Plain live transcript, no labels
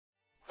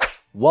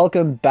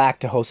Welcome back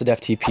to Hosted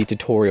FTP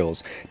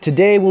Tutorials.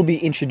 Today we'll be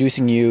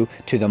introducing you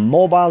to the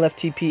mobile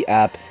FTP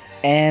app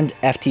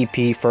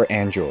AndFTP for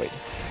Android.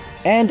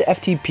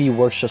 AndFTP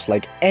works just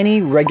like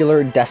any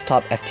regular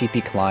desktop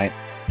FTP client,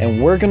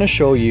 and we're going to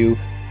show you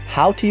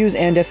how to use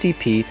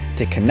AndFTP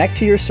to connect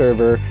to your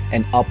server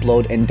and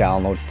upload and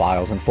download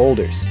files and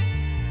folders.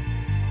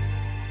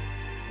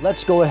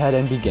 Let's go ahead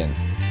and begin.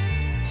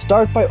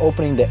 Start by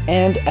opening the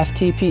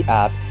AndFTP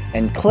app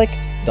and click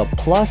the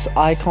plus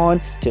icon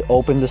to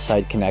open the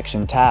Site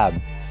Connection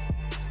tab.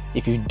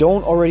 If you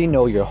don't already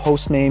know your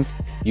hostname,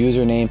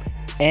 username,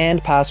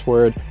 and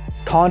password,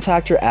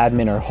 contact your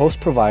admin or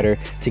host provider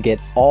to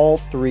get all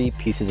three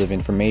pieces of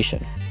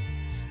information.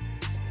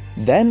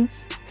 Then,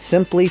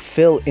 simply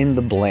fill in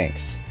the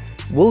blanks.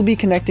 We'll be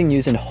connecting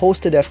using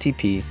Hosted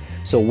FTP,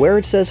 so where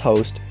it says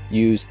host,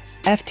 use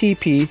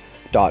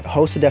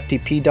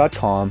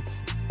ftp.hostedftp.com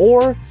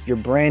or your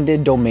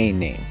branded domain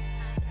name.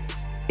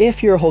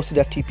 If you're a Hosted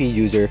FTP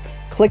user,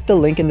 click the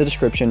link in the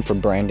description for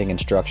branding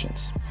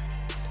instructions.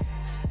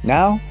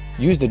 Now,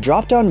 use the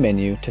drop-down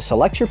menu to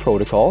select your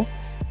protocol,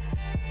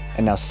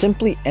 and now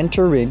simply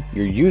enter in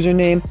your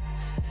username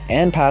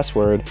and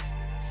password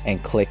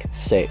and click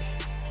Save.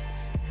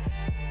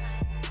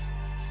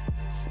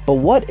 But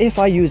what if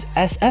I use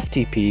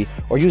SFTP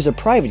or use a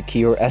private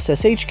key or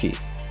SSH key?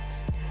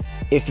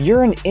 If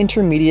you're an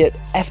intermediate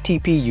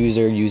FTP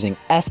user using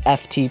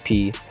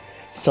SFTP,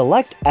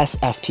 select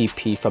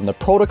SFTP from the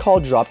protocol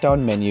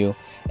drop-down menu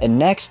and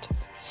next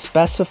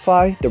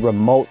specify the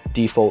remote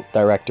default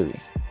directory.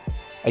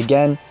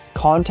 Again,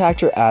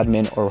 contact your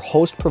admin or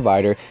host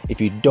provider if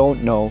you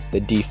don't know the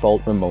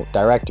default remote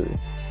directory.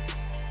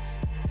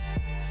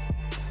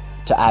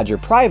 To add your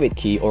private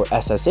key or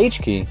SSH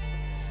key,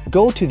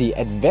 go to the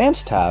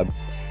Advanced tab,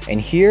 and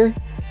here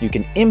you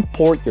can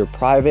import your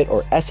private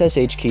or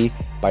SSH key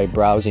by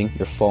browsing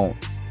your phone.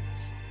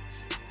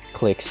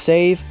 Click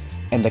Save,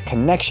 and the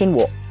connection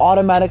will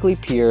automatically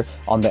appear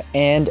on the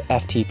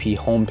AndFTP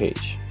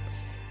homepage.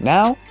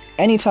 Now,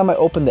 anytime I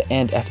open the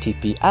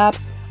AndFTP app,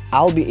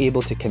 I'll be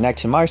able to connect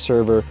to my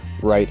server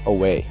right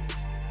away.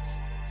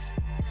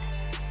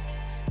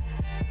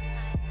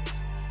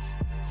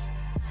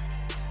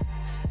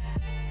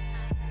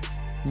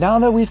 Now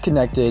that we've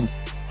connected,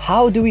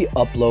 how do we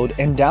upload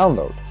and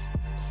download?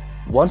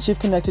 Once you've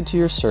connected to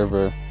your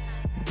server,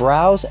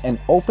 browse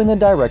and open the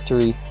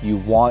directory you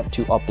want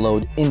to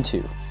upload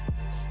into.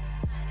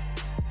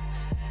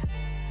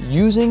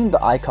 Using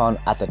the icon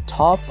at the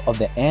top of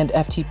the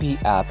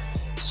AndFTP app,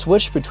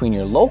 switch between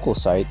your local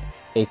site,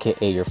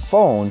 aka your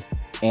phone,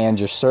 and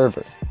your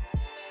server.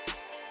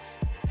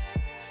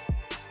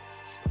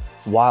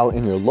 While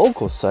in your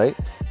local site,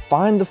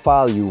 find the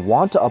file you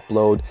want to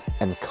upload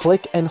and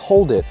click and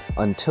hold it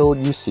until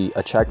you see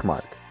a check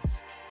mark.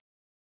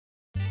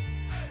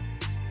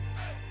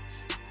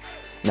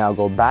 Now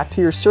go back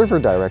to your server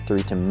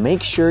directory to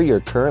make sure you're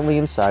currently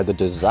inside the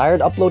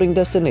desired uploading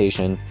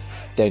destination,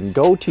 then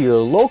go to your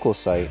local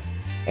site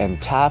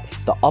and tap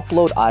the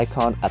upload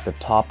icon at the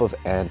top of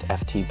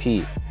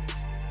AndFTP.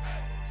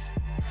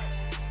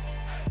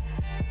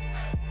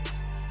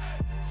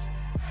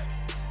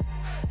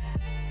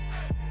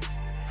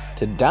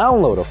 To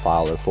download a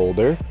file or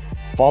folder,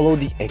 follow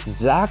the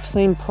exact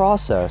same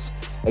process,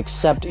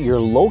 except you're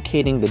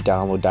locating the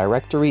download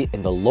directory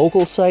in the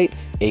local site,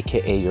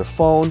 aka your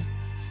phone,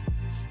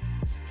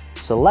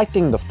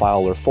 selecting the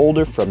file or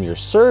folder from your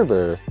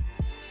server,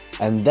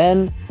 and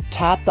then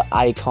tap the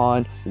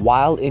icon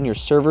while in your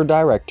server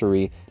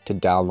directory to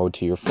download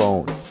to your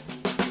phone.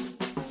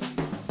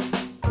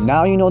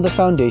 Now you know the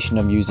foundation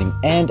of using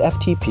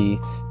AndFTP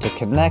to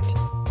connect,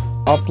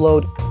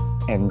 upload,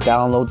 and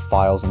download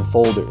files and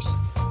folders.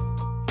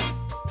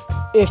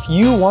 If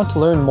you want to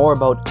learn more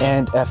about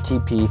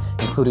AndFTP,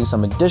 including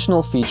some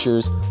additional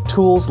features,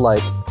 tools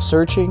like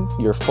searching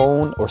your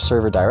phone or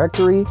server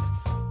directory,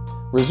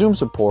 resume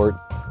support,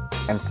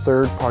 and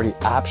third-party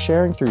app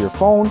sharing through your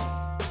phone,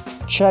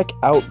 check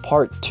out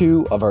part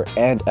 2 of our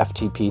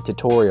AndFTP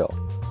tutorial.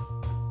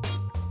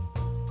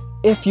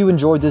 If you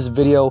enjoyed this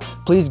video,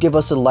 please give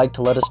us a like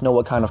to let us know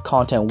what kind of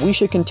content we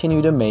should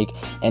continue to make,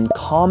 and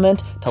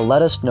comment to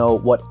let us know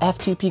what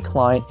FTP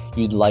client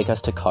you'd like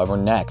us to cover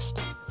next.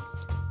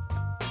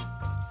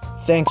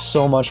 Thanks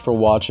so much for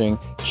watching.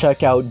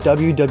 Check out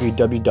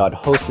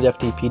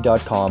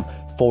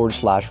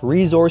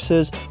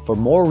www.hostedftp.com/resources for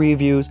more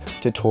reviews,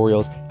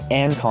 tutorials,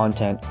 and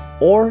content,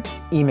 or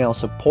email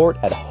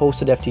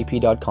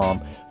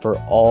support@hostedftp.com for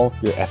all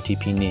your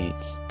FTP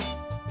needs.